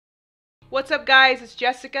What's up, guys? It's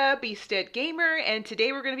Jessica, Beasted Gamer, and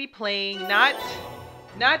today we're going to be playing not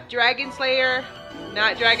Dragon Slayer,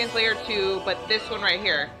 not Dragon Slayer 2, but this one right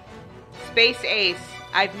here, Space Ace.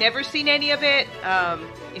 I've never seen any of it.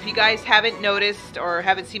 If you guys haven't noticed or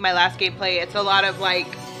haven't seen my last gameplay, it's a lot of like,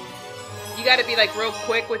 you got to be like real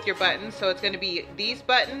quick with your buttons. So it's going to be these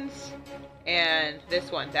buttons and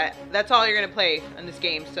this one. That's all you're going to play on this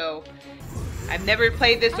game. So I've never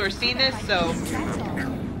played this or seen this, so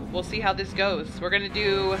we'll see how this goes. We're gonna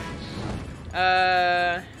do,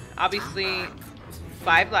 obviously,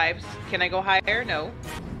 5 lives. Can I go higher? No.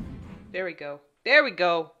 There we go. There we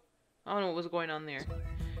go. I don't know what was going on there.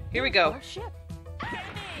 Here we go.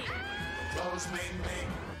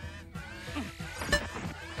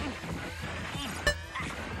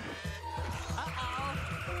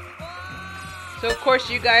 So of course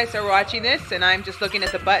you guys are watching this, and I'm just looking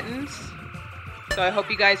at the buttons. So I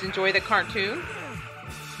hope you guys enjoy the cartoon.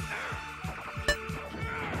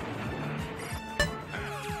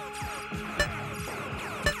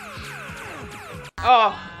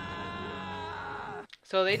 Oh,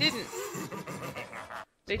 so they didn't,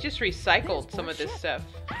 they just recycled some of this stuff.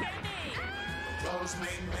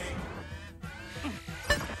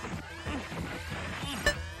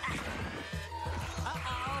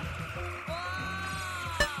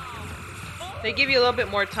 They give you a little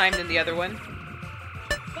bit more time than the other one.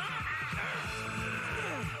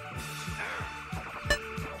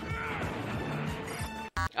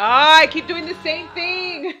 Ah, I keep doing the same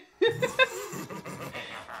thing!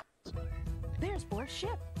 There's Bor's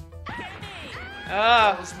ship.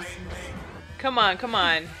 Oh, come on, come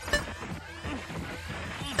on.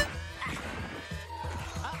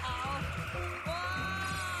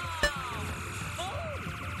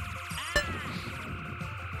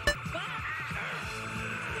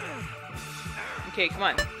 Okay, come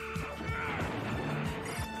on.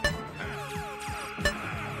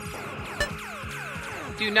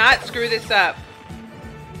 Do not screw this up.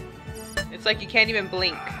 It's like you can't even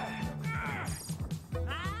blink.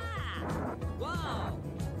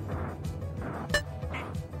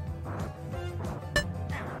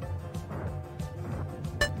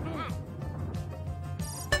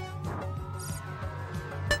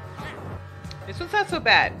 This one's not so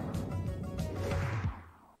bad.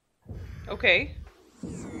 Okay.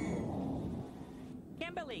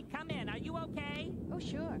 Kimberly, come in. Are you okay? Oh,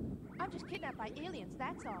 sure. I'm just kidnapped by aliens,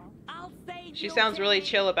 that's all. I'll save She you. sounds really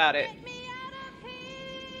chill about it. Get me out of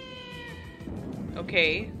here!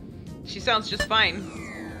 Okay. She sounds just fine.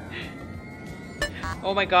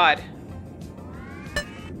 Oh my god.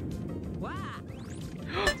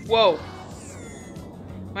 Whoa.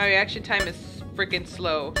 My reaction time is freaking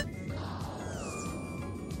slow.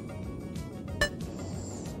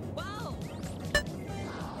 Whoa!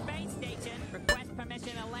 Space station. Request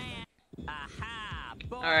permission to land. Aha!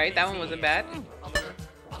 Alright, that one wasn't bad.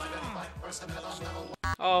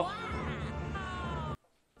 Oh.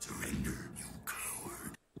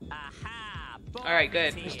 Aha! Alright,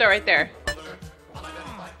 good. Just start right there.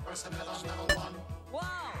 Whoa!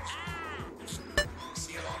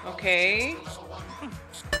 Okay.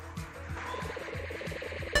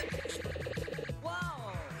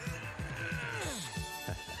 Whoa!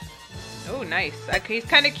 Oh, nice. He's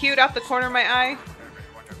kind of cute off the corner of my eye.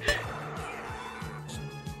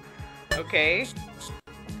 Okay.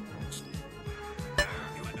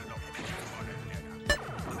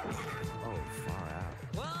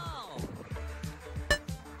 Whoa!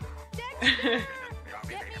 Get me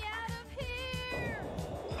out of here!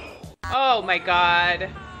 Oh my god.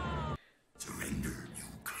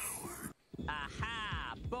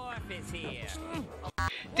 Aha! Borf is here.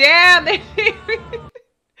 Damn!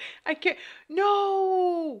 I can't.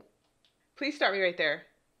 No! Please start me right there.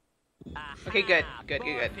 Aha, Okay, good. Good,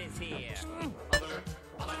 good, good. Borf is here.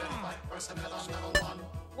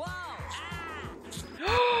 Whoa!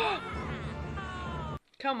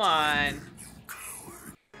 Come on.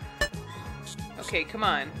 Okay, come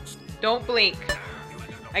on. Don't blink.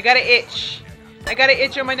 I got an itch. I got an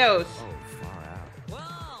itch on my nose.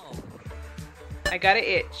 Whoa! I got an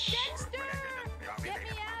itch. Dexter! Get me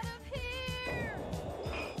out of here!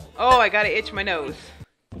 Oh, I got an itch on my nose.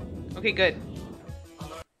 Okay, good.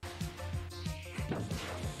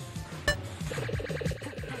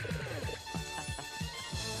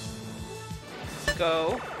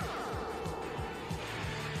 Go.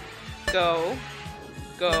 Go.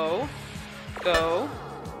 Go. Go.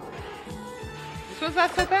 This one's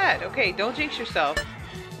not so bad. Okay, don't jinx yourself.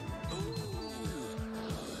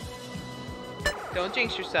 Don't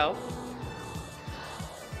jinx yourself.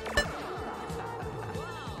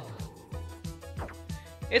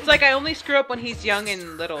 It's like I only screw up when he's young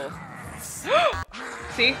and little.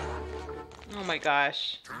 See? Oh my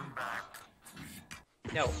gosh.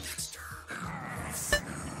 No.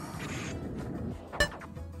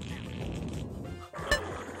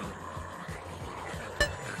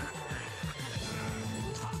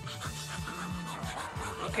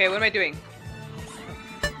 Okay, what am I doing?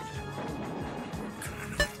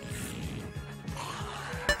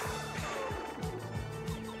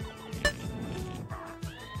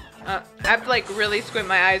 I have to like really squint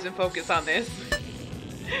my eyes and focus on this.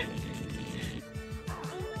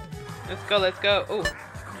 Let's go, let's go. Oh.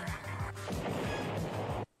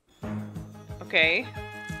 Okay.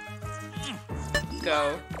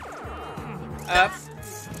 Go. Up.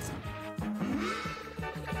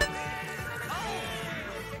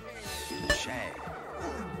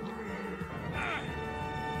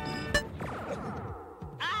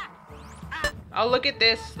 I'll look at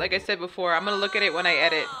this, like I said before. I'm gonna look at it when I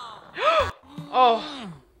edit. Oh.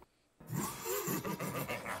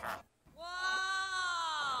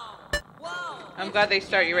 I'm glad they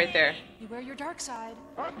start you right there. Beware your dark side.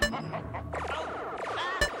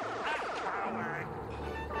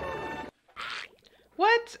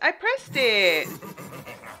 What? I pressed it.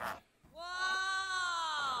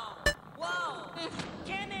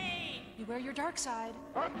 Beware your dark side.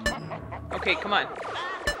 Okay, come on.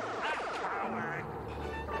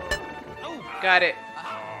 Got it.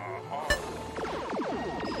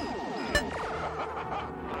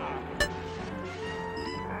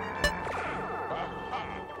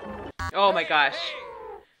 Oh my gosh.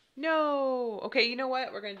 No. Okay, you know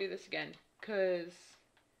what? We're gonna do this again. Cause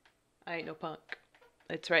I ain't no punk.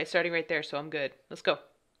 It's right, starting right there, so I'm good. Let's go.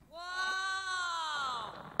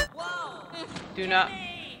 Do not.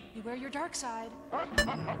 Beware your dark side.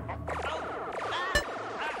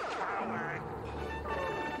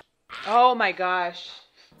 Oh my gosh.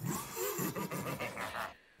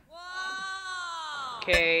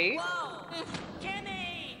 Okay.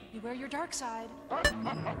 Beware your dark side.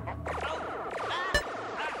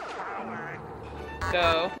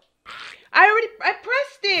 Go. I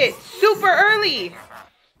pressed it super early.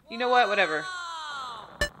 You know what? Whatever.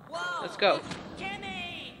 Let's go.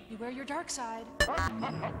 Beware your dark side.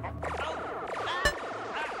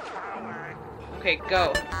 Okay,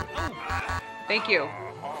 go. Thank you.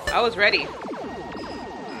 I was ready.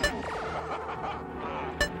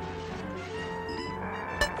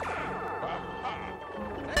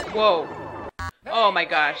 Whoa. Oh my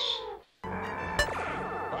gosh.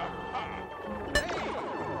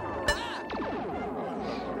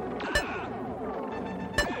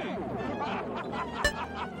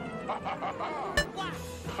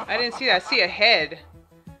 I didn't see that. I see a head.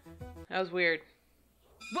 That was weird.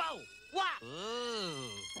 Whoa! What?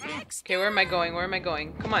 Okay, where am I going? Where am I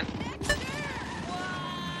going? Come on.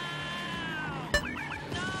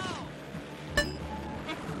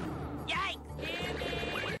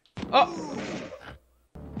 Oh!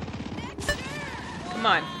 Come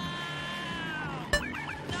on.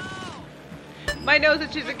 My nose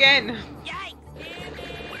itches again.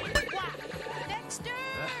 Dexter!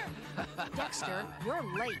 Dexter, you're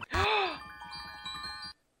late.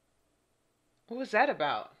 What was that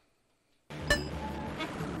about?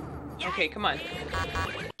 Okay, come on.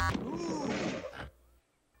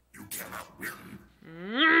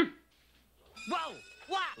 Whoa!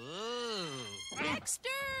 What? Dexter!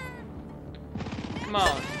 Come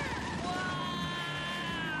on.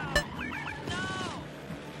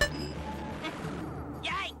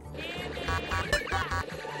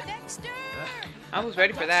 Dexter! I was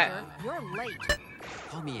ready for that. Dexter, you're late.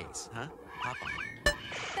 Call me Ace, huh? Hop on.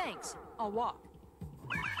 Thanks. I'll walk.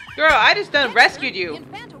 Girl, I just done rescued The you.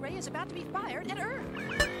 Infanto ray is about to be fired at Earth.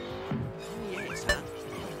 Call me Ace, huh?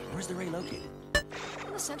 Where's the ray located?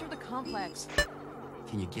 In the center of the complex.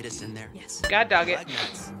 Can you get us in there? Yes. God dog it. Bug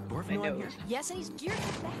nuts. Dwarf My know I'm here? nose. Yes, and he's geared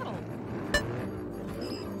for battle.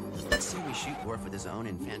 Let's say we shoot Dwarf with his own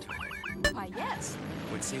Infanto ray. Why, yes.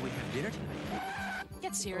 Would say we'd have dinner tonight.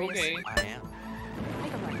 Get serious. Okay. I am.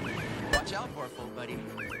 Make a right. Watch out, Dwarf, old buddy.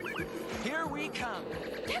 Here we come.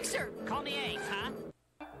 Dexter! Call me Ace, huh?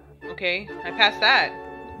 Okay, I passed that.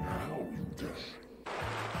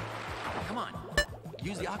 Come on.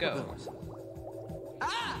 Use the Let's aqua go. booms.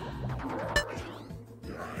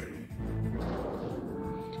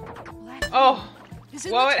 Black Oh, is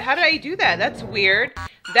in what? the How did I do that? That's weird.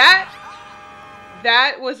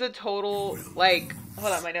 That was a total, like,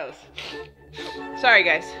 hold on, my nose. Sorry,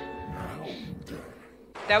 guys.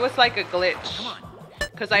 That was like a glitch. Come on.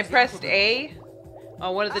 Because I pressed A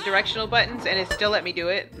on one of the directional buttons and it still let me do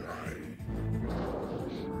it.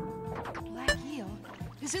 black eel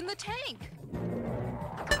is in the tank.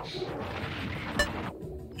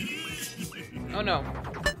 Oh no.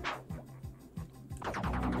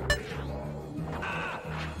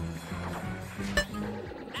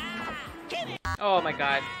 Oh my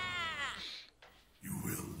god. You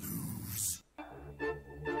will lose.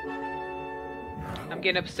 I'm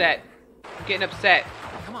getting upset. I'm getting upset.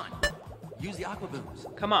 Come on. Use the aqua booms.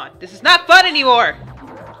 Come on. This is not fun anymore.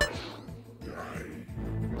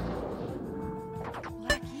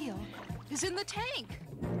 Black eel is in the tank.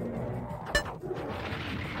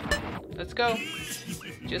 Let's go.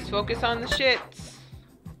 Just focus on the shits.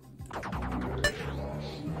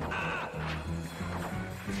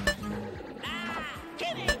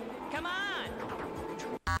 Come on.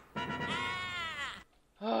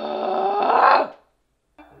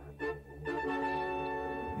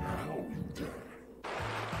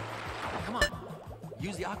 Come on.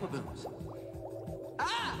 Use the aqua booms.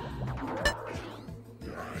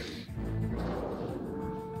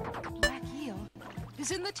 Black eel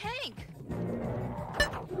is in the tank.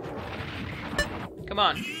 Come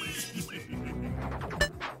on.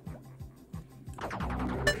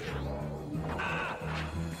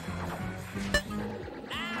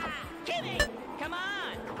 Come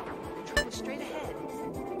on. Go straight ahead.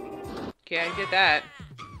 Okay, I did that.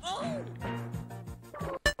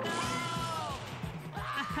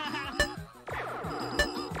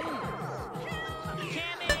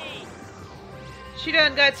 She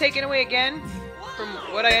done got taken away again, from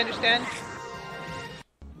what I understand.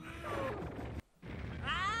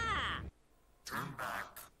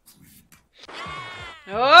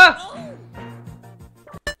 Oh!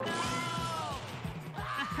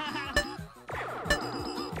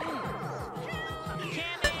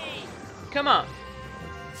 Come on.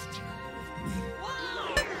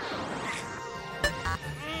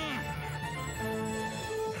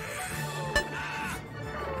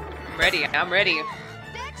 I'm ready. I'm ready.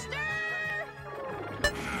 Dexter!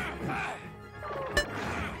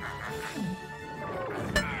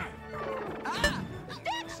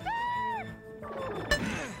 Dexter!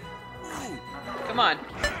 Come on.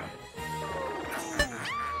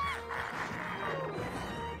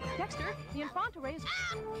 Dexter, the Infante is...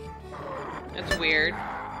 That's weird.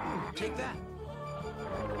 Take that.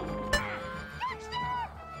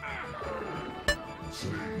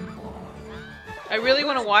 I really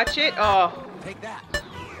want to watch it. Oh. Take that.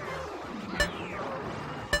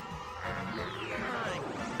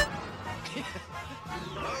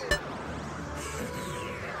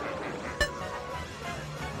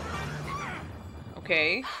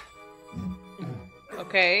 Okay.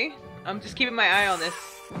 Okay. I'm just keeping my eye on this.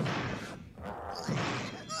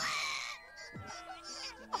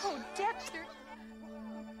 Oh, Dexter!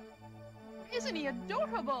 Isn't he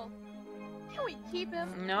adorable? Can we keep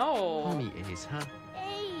him? No. Pony Ace, huh?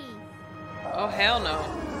 Hey! Oh, hell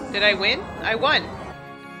no. Did I win? I won.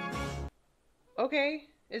 Okay.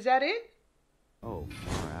 Is that it? Oh,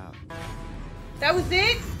 far out. That was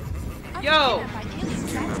it? I'm Yo. just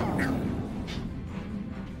getting my that's all.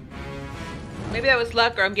 Maybe that was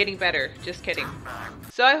luck or I'm getting better. Just kidding.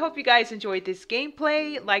 So I hope you guys enjoyed this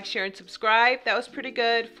gameplay. Like, share, and subscribe. That was pretty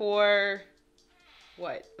good for,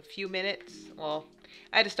 what, a few minutes? Well,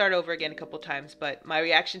 I had to start over again a couple times, but my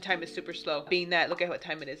reaction time is super slow. Being that, look at what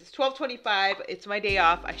time it is. It's 12:25. It's my day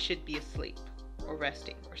off. I should be asleep or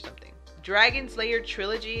resting or something. Dragon Slayer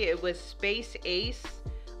Trilogy. It was Space Ace.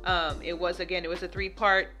 It was a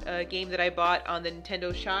 3-part game that I bought on the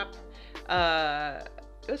Nintendo shop.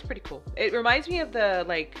 It was pretty cool. It reminds me of the,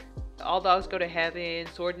 like, All Dogs Go to Heaven,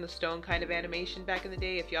 Sword in the Stone kind of animation back in the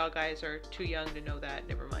day. If y'all guys are too young to know that,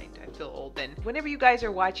 never mind. I feel old then. Whenever you guys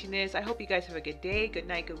are watching this, I hope you guys have a good day, good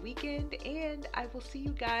night, good weekend, and I will see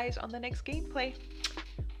you guys on the next gameplay.